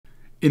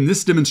In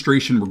this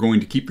demonstration, we're going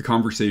to keep the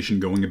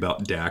conversation going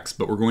about DAX,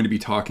 but we're going to be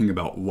talking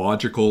about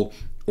logical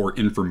or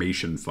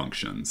information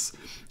functions.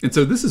 And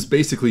so this is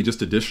basically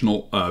just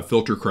additional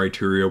filter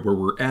criteria where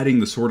we're adding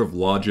the sort of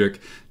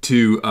logic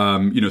to,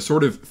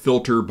 sort of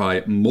filter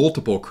by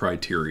multiple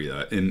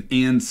criteria in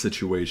and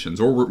situations.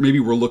 Or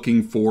maybe we're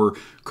looking for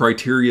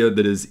criteria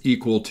that is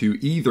equal to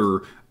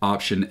either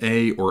option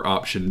A or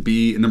option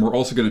B. And then we're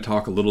also going to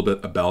talk a little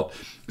bit about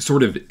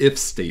sort of if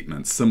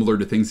statements, similar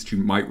to things that you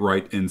might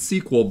write in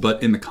SQL,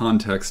 but in the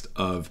context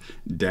of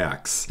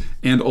DAX.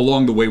 And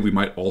along the way, we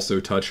might also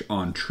touch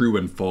on true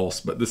and false,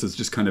 but this is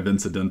just kind of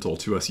incidental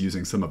to us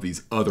using some of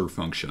these other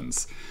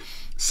functions.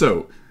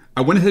 So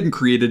I went ahead and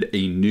created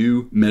a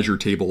new measure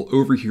table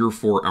over here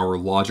for our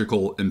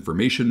logical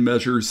information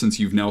measures. Since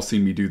you've now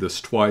seen me do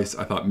this twice,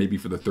 I thought maybe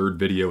for the third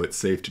video, it's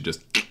safe to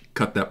just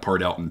cut that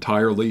part out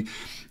entirely.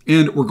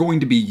 And we're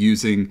going to be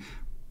using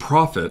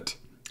profit,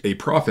 a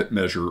profit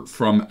measure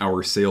from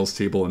our sales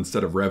table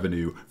instead of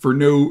revenue for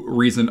no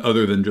reason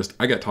other than just,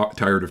 I got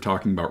tired of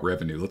talking about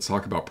revenue. Let's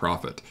talk about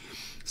profit.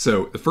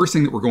 So the first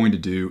thing that we're going to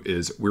do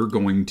is we're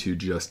going to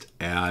just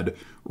add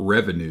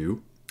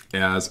revenue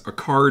as a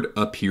card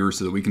up here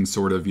so that we can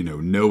sort of,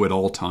 know at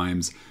all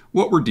times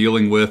what we're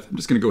dealing with. I'm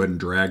just going to go ahead and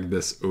drag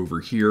this over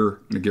here.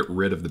 I'm going to get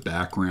rid of the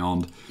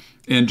background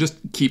and just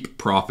keep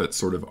profit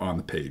sort of on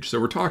the page. So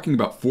we're talking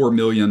about $4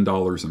 million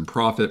in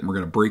profit, and we're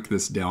going to break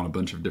this down a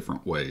bunch of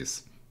different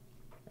ways.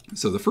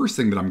 So the first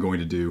thing that I'm going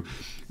to do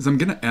is I'm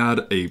going to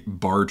add a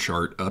bar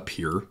chart up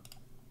here.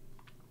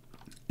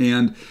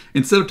 And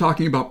instead of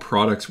talking about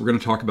products, we're going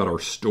to talk about our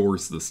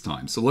stores this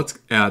time. So let's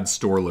add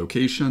store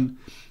location,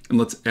 and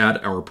let's add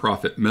our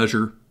profit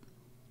measure.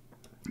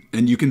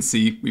 And you can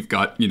see we've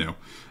got,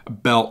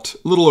 about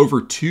a little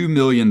over $2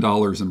 million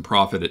in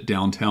profit at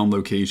downtown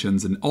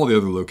locations, and all the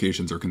other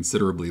locations are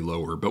considerably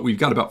lower, but we've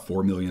got about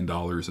 $4 million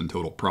in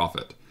total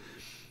profit.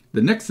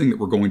 The next thing that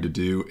we're going to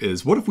do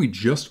is, what if we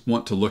just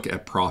want to look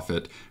at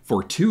profit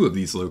for 2 of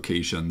these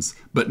locations,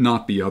 but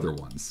not the other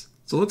ones?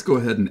 So let's go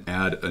ahead and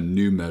add a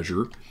new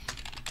measure,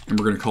 and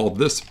we're going to call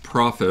this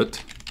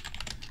profit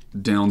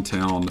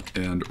downtown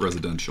and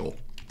residential.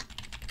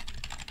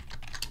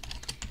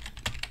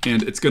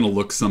 And it's going to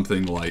look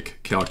something like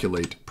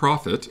calculate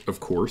profit, of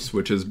course,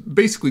 which is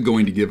basically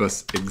going to give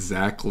us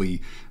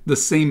exactly the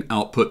same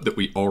output that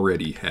we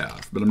already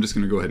have. But I'm just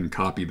going to go ahead and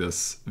copy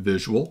this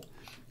visual.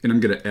 And I'm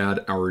going to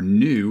add our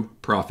new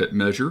profit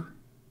measure,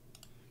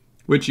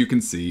 which you can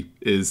see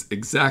is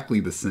exactly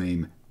the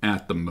same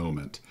at the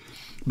moment.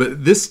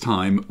 But this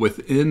time,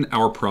 within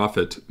our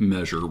profit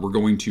measure, we're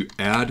going to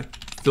add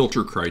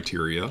filter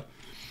criteria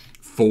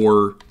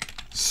for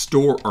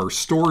our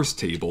stores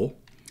table.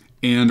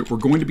 And we're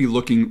going to be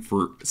looking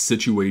for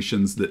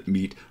situations that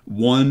meet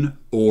one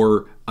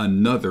or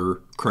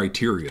another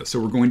criteria. So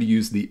we're going to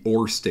use the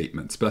or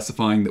statement,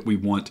 specifying that we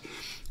want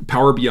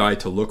Power BI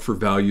to look for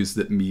values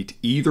that meet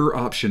either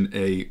option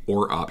A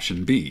or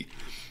option B.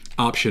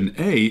 Option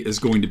A is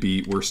going to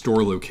be where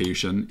store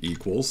location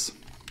equals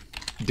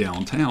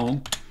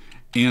downtown,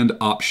 and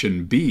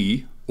option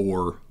B,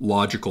 or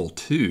logical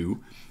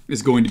 2,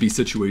 is going to be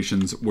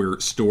situations where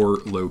store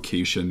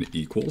location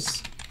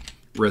equals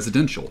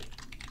residential.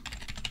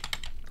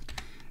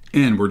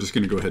 And we're just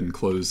going to go ahead and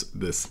close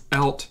this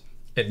out.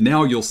 And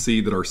now you'll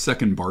see that our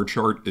second bar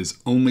chart is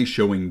only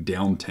showing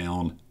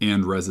downtown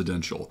and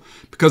residential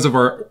because of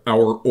our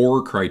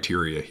OR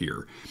criteria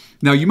here.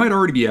 Now you might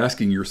already be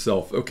asking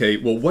yourself, okay,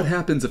 well, what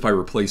happens if I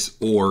replace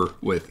OR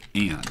with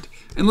AND?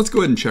 And let's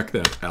go ahead and check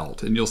that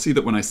out. And you'll see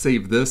that when I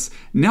save this,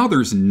 now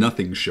there's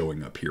nothing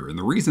showing up here. And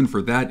the reason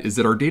for that is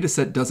that our data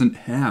set doesn't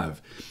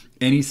have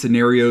any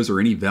scenarios or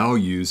any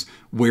values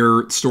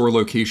where store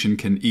location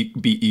can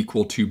be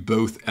equal to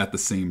both at the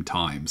same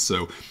time.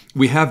 So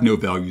we have no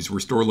values where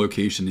store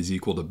location is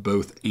equal to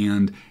both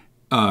and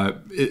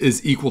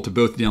is equal to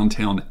both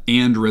downtown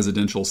and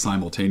residential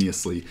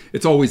simultaneously.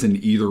 It's always an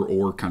either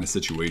or kind of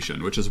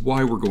situation, which is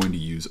why we're going to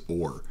use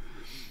or.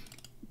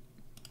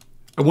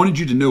 I wanted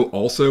you to know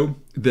also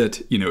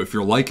that, if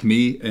you're like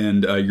me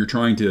and you're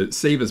trying to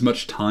save as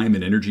much time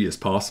and energy as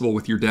possible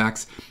with your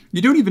DAX,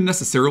 you don't even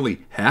necessarily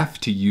have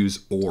to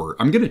use OR.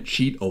 I'm going to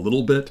cheat a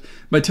little bit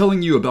by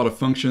telling you about a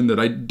function that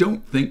I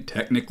don't think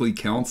technically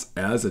counts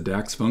as a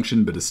DAX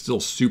function, but is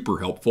still super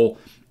helpful,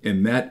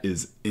 and that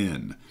is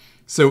in.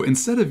 So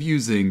instead of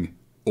using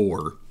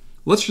OR,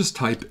 let's just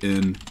type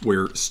in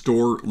where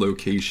store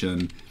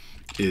location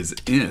is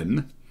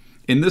in.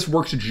 And this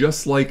works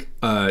just like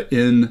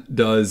in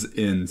does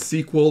in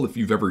SQL, if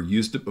you've ever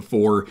used it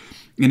before.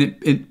 And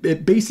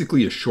it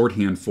basically is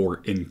shorthand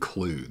for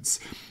includes.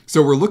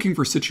 So we're looking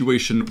for a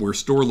situation where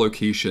store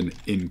location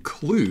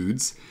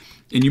includes,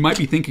 and you might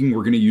be thinking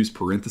we're going to use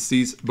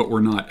parentheses, but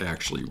we're not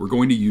actually. We're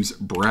going to use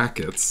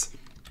brackets,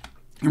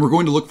 and we're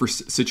going to look for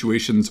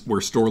situations where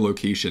store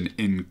location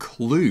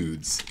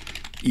includes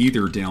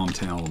either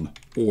downtown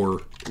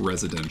or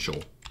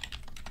residential.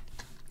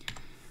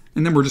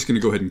 And then we're just going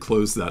to go ahead and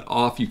close that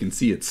off. You can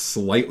see it's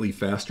slightly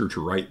faster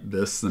to write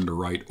this than to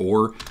write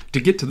or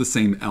to get to the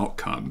same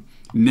outcome.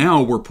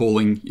 Now we're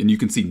pulling, and you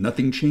can see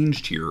nothing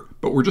changed here,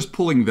 but we're just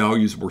pulling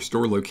values where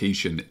store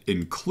location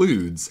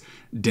includes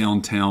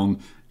downtown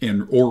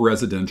and or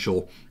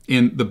residential.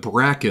 And the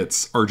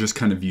brackets are just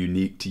kind of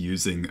unique to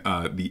using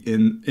the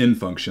in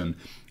function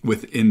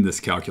within this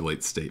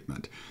calculate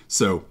statement.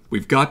 So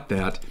we've got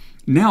that.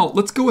 Now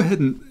let's go ahead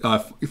and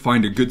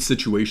find a good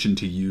situation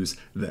to use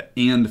the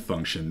and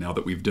function now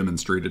that we've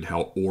demonstrated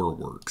how or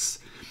works.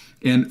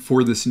 And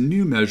for this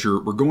new measure,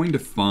 we're going to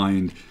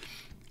find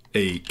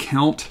a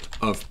count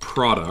of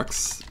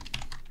products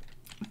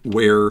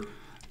where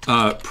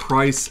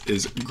price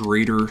is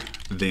greater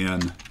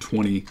than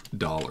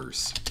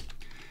 $20.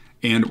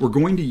 And we're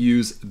going to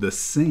use the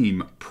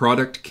same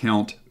product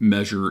count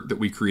measure that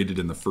we created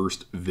in the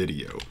first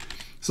video.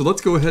 So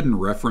let's go ahead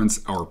and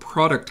reference our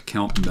product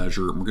count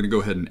measure, and we're going to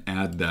go ahead and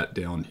add that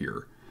down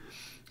here.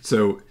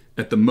 So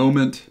at the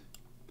moment,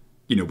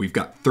 we've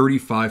got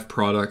 35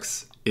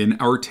 products in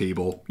our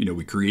table.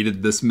 We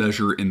created this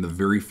measure in the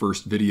very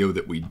first video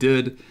that we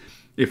did.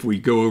 If we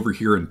go over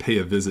here and pay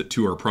a visit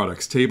to our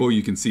products table,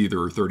 you can see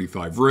there are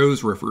 35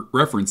 rows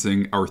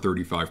referencing our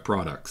 35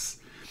 products.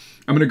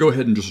 I'm going to go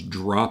ahead and just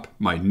drop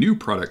my new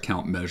product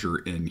count measure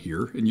in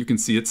here, and you can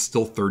see it's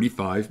still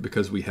 35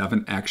 because we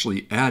haven't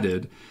actually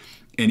added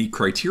any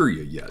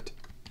criteria yet.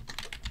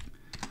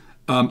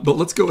 But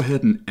let's go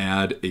ahead and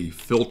add a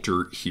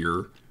filter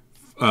here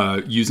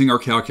using our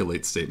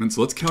calculate statement.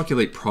 So let's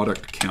calculate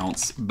product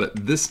counts,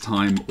 but this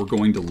time we're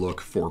going to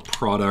look for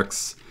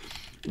products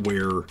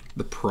where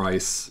the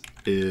price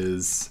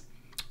is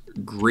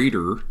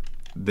greater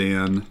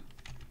than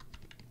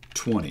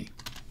 20.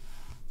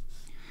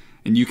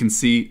 And you can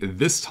see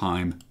this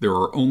time there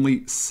are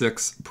only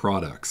 6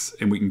 products,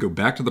 and we can go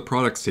back to the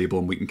products table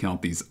and we can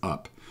count these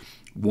up.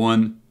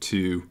 1,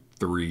 2,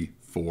 3,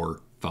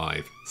 4,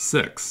 5,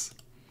 6.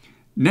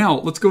 Now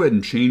let's go ahead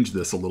and change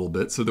this a little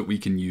bit so that we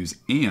can use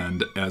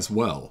and as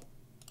well.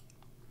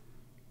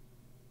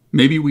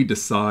 Maybe we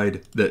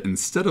decide that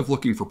instead of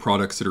looking for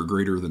products that are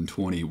greater than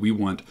 20, we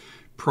want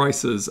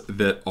prices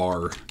that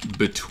are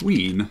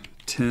between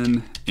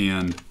 10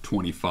 and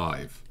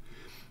 25.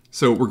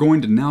 So we're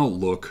going to now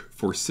look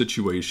for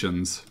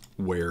situations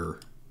where,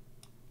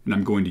 and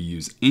I'm going to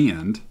use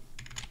and,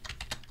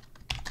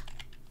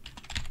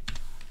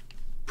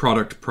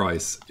 product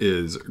price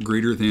is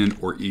greater than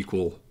or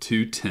equal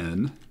to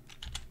 10,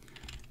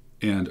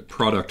 and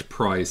product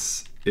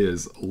price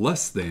is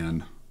less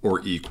than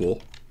or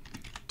equal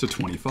to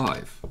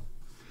 25.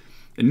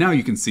 And now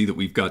you can see that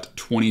we've got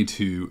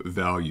 22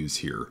 values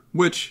here,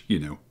 which,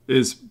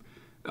 is,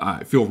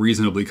 I feel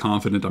reasonably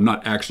confident. I'm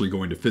not actually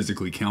going to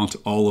physically count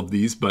all of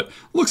these, but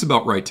looks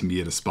about right to me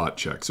at a spot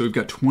check. So we've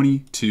got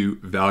 22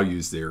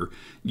 values there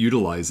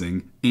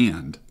utilizing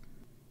and.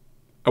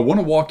 I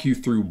want to walk you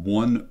through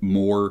one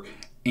more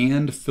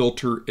and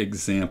filter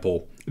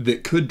example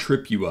that could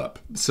trip you up.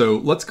 So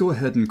let's go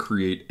ahead and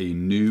create a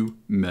new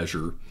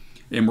measure,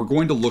 and we're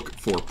going to look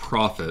for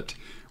profit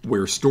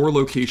where store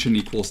location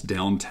equals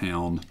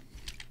downtown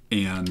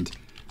and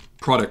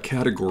product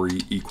category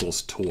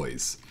equals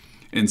toys.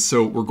 And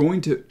so we're going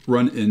to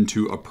run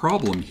into a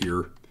problem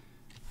here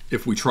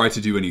if we try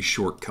to do any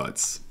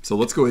shortcuts. So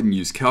let's go ahead and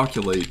use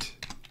calculate,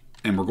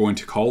 and we're going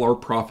to call our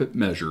profit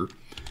measure,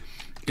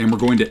 and we're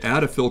going to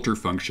add a filter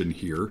function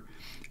here.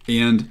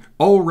 And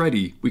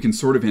already we can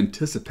sort of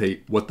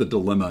anticipate what the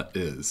dilemma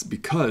is,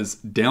 because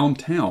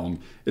downtown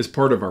is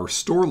part of our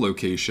store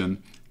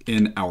location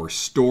in our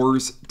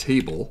stores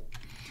table,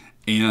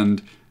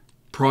 and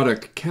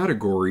product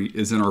category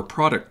is in our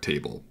product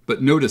table.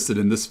 But notice that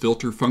in this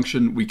filter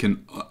function, we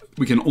can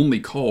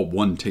only call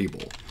one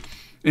table.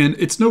 And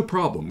it's no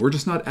problem. We're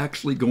just not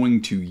actually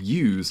going to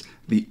use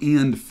the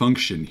and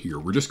function here.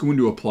 We're just going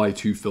to apply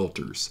 2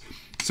 filters.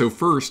 So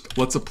first,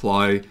 let's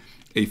apply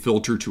a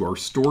filter to our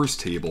stores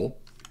table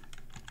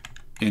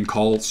and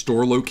call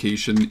store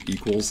location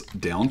equals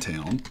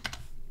downtown.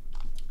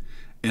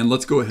 And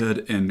let's go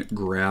ahead and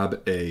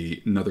grab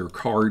another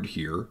card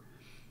here.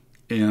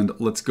 And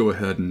let's go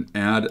ahead and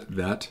add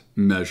that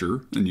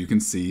measure. And you can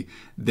see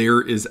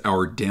there is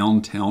our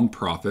downtown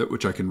profit,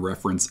 which I can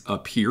reference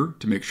up here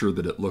to make sure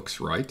that it looks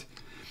right.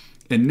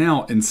 And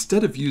now,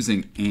 instead of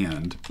using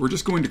and, we're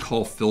just going to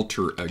call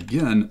filter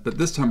again, but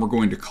this time we're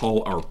going to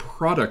call our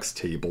products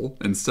table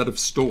instead of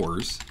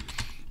stores.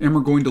 And we're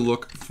going to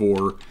look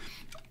for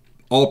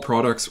all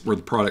products where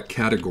the product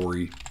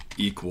category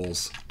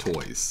equals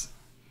toys.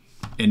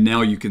 And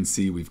now you can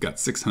see we've got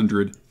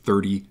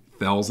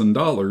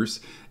 $630,000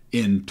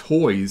 in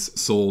toys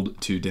sold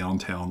to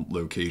downtown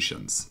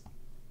locations.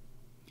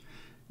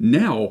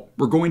 Now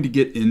we're going to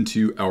get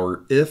into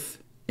our if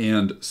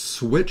and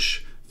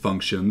switch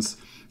functions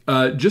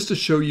just to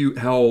show you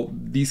how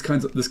this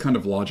kind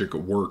of logic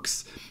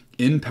works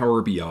in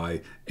Power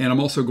BI, and I'm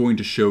also going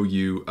to show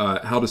you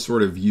how to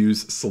sort of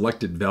use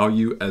selected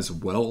value as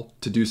well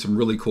to do some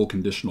really cool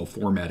conditional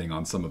formatting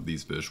on some of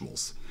these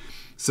visuals.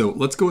 So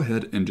let's go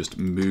ahead and just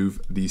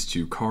move these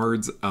two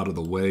cards out of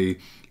the way,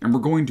 and we're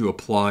going to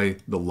apply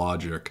the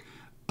logic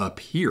up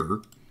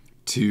here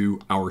to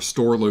our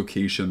store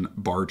location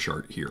bar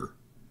chart here.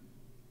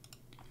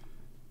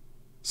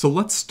 So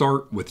let's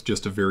start with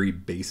just a very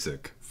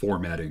basic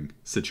formatting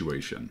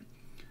situation.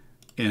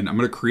 And I'm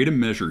going to create a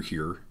measure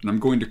here, and I'm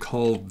going to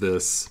call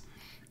this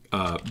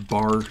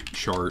bar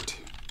chart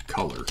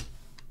color.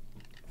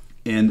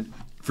 And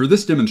for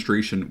this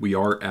demonstration, we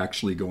are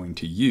actually going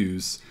to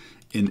use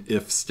an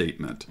if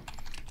statement.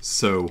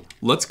 So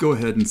let's go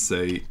ahead and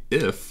say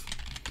if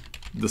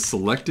the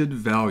selected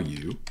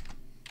value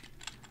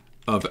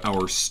of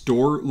our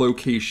store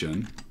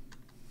location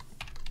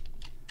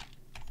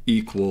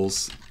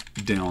equals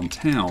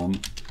downtown,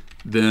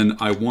 then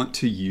I want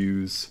to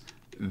use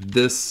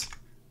this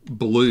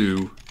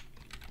blue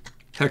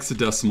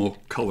hexadecimal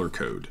color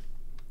code.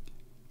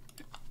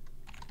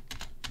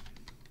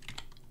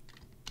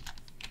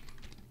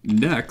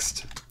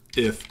 Next,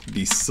 if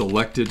the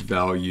selected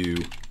value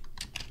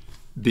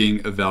being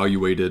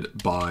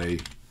evaluated by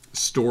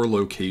store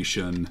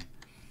location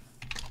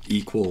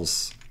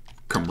equals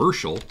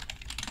commercial,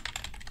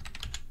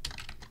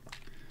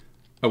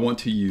 I want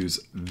to use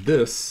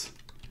this,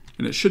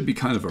 and it should be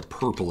kind of a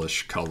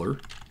purplish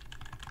color.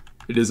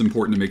 It is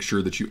important to make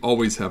sure that you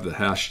always have the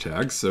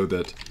hashtag so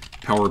that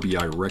Power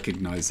BI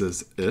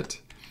recognizes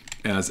it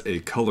as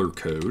a color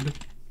code.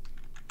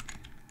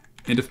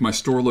 And if my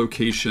store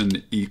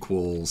location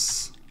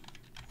equals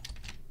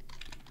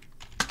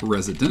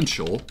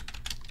residential,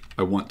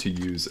 I want to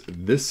use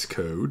this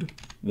code,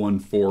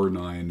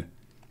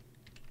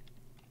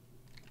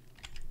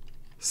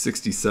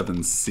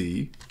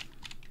 14967C.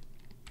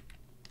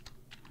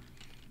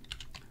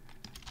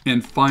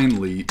 And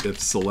finally, if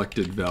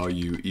selected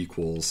value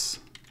equals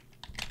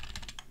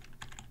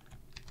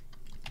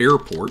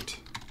airport,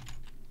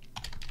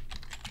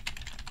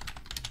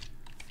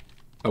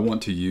 I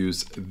want to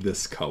use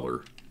this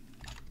color.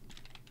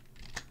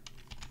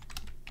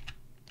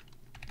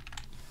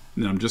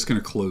 And I'm just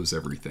going to close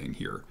everything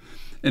here.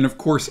 And of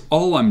course,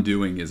 all I'm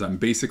doing is I'm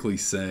basically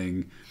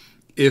saying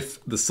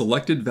if the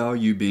selected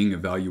value being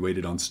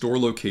evaluated on store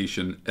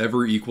location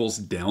ever equals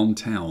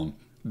downtown,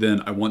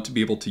 then I want to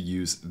be able to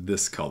use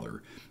this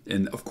color.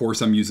 And of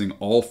course, I'm using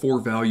all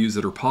four values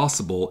that are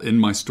possible in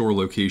my store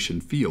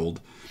location field.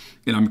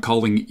 And I'm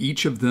calling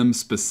each of them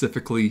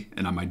specifically,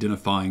 and I'm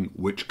identifying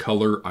which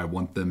color I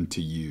want them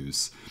to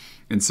use.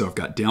 And so I've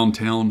got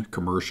downtown,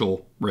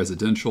 commercial,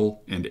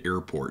 residential, and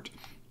airport.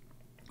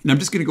 And I'm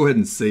just going to go ahead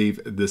and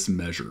save this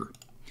measure.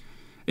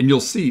 And you'll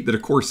see that,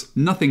 of course,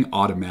 nothing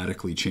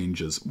automatically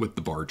changes with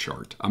the bar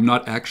chart. I'm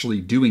not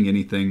actually doing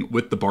anything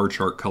with the bar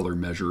chart color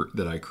measure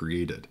that I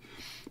created.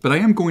 But I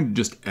am going to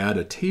just add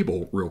a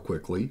table real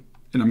quickly,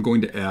 and I'm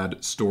going to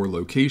add store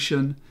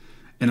location,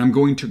 and I'm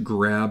going to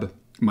grab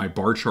my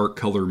bar chart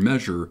color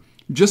measure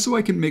just so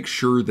I can make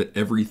sure that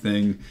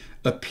everything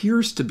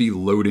appears to be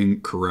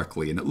loading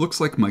correctly. And it looks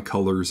like my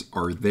colors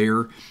are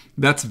there.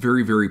 That's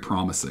very, very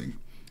promising.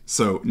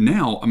 So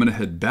now I'm going to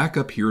head back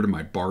up here to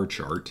my bar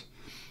chart,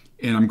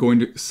 and I'm going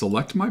to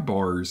select my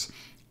bars,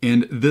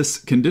 and this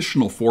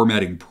conditional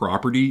formatting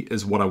property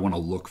is what I want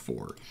to look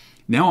for.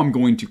 Now I'm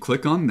going to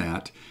click on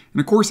that, and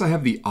of course I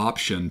have the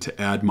option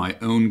to add my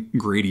own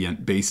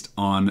gradient based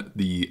on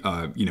the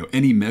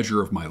any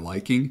measure of my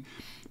liking.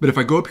 But if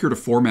I go up here to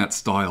Format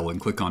Style and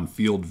click on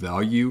Field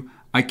Value,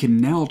 I can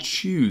now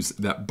choose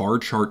that bar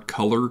chart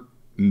color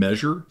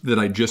measure that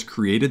I just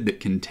created that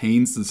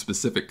contains the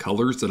specific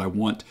colors that I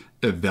want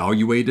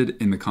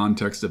evaluated in the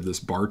context of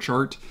this bar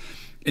chart.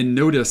 And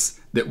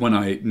notice that when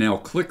I now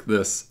click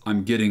this,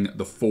 I'm getting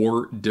the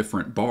 4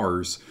 different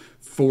bars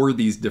for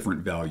these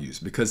different values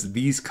because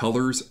these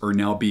colors are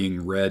now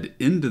being read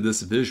into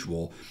this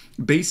visual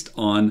based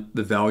on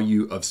the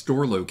value of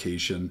store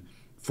location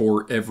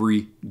for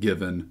every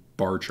given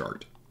bar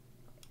chart.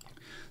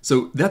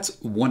 So that's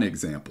one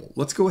example.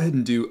 Let's go ahead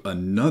and do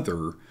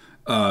another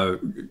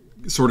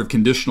sort of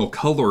conditional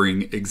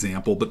coloring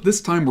example, but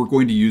this time we're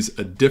going to use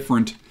a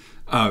different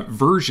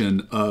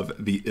version of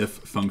the if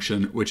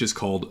function, which is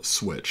called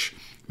switch.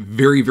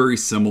 Very, very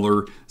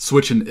similar.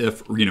 Switch and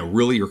if,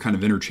 really are kind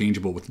of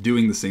interchangeable with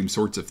doing the same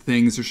sorts of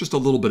things. There's just a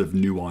little bit of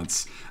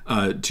nuance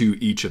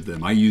to each of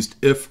them. I used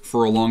if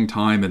for a long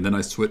time, and then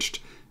I switched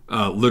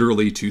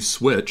literally to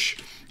switch,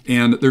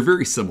 and they're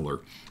very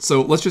similar.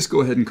 So let's just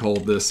go ahead and call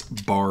this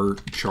bar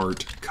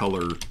chart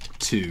color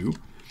 2.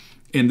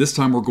 And this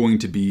time we're going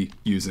to be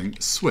using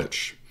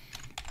switch.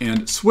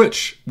 And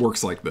switch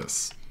works like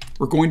this.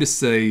 We're going to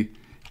say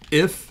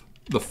if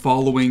the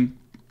following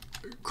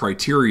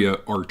criteria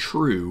are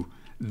true,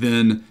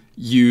 then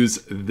use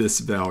this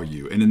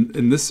value. And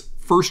in this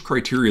first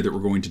criteria that we're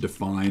going to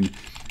define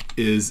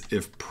is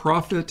if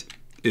profit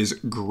is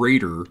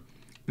greater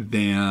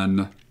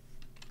than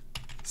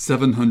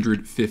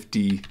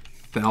 $750,000.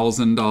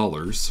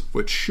 $100,000,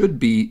 which should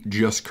be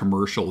just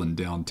commercial in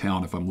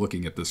downtown if I'm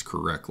looking at this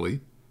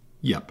correctly.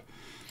 Yep.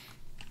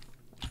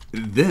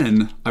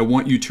 Then I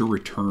want you to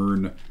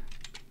return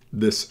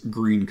this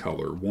green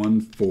color,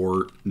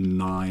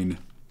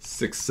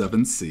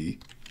 14967C.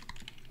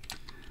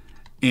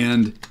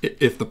 And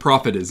if the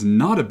profit is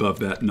not above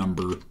that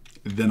number,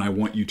 then I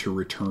want you to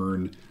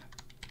return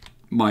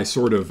my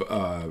sort of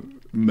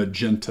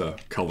magenta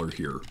color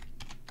here.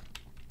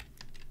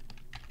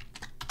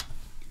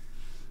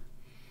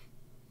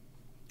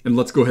 And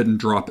let's go ahead and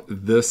drop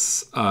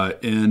this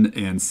in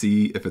and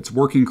see if it's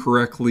working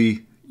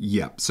correctly.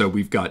 Yep, so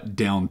we've got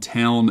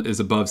downtown is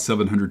above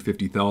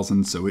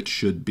 750,000, so it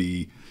should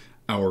be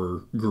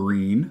our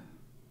green.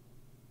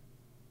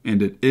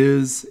 And it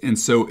is, and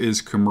so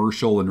is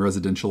commercial and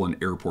residential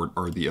and airport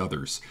are the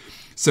others.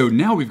 So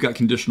now we've got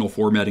conditional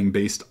formatting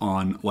based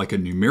on like a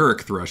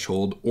numeric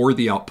threshold or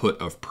the output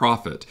of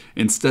profit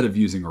instead of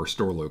using our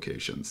store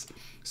locations.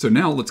 So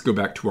now let's go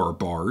back to our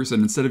bars,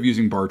 and instead of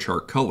using bar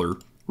chart color,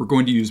 we're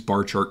going to use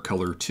bar chart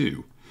color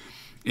 2.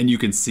 And you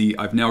can see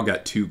I've now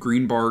got 2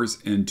 green bars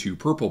and 2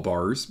 purple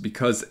bars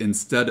because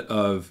instead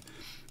of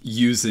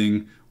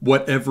using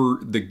whatever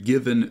the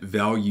given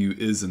value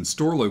is in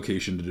store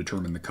location to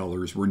determine the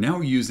colors, we're now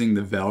using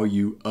the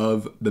value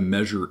of the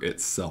measure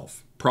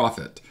itself,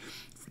 profit,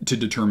 to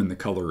determine the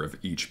color of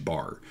each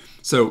bar.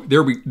 So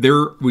there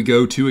we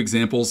go, 2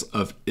 examples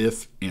of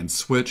if and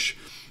switch.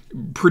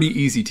 Pretty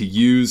easy to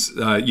use,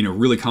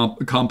 really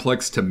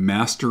complex to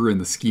master in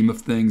the scheme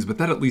of things, but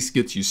that at least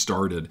gets you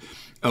started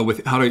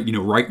with how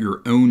to write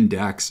your own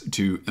DAX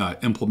to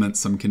implement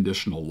some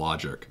conditional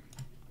logic.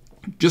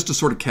 Just to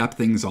sort of cap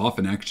things off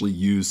and actually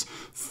use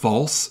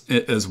false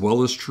as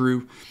well as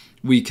true,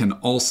 we can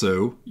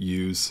also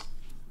use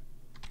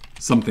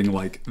something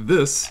like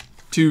this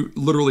to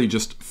literally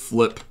just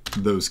flip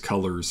those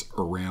colors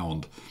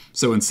around.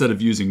 So instead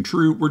of using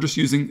true, we're just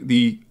using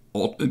the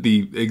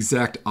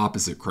exact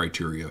opposite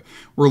criteria.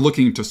 We're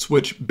looking to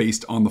switch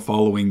based on the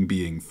following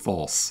being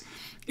false.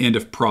 And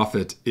if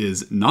profit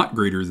is not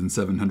greater than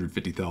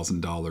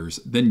 $750,000,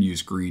 then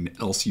use green,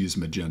 else use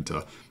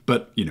magenta.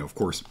 But, of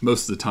course,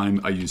 most of the time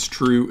I use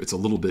true. It's a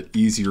little bit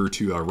easier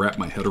to wrap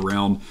my head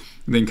around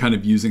than kind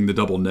of using the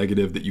double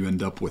negative that you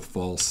end up with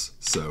false.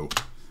 So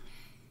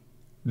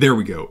there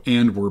we go,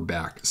 and we're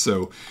back.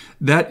 So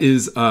that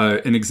is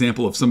an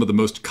example of some of the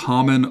most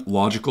common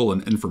logical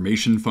and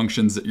information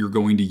functions that you're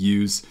going to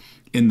use.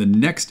 In the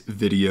next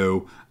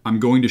video, I'm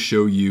going to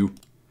show you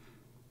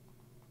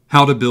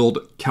how to build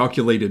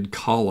calculated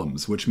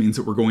columns, which means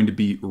that we're going to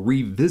be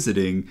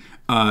revisiting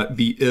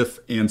the if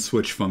and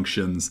switch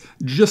functions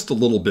just a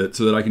little bit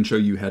so that I can show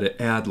you how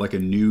to add like a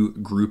new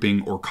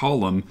grouping or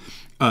column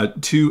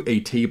to a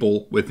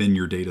table within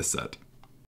your data set.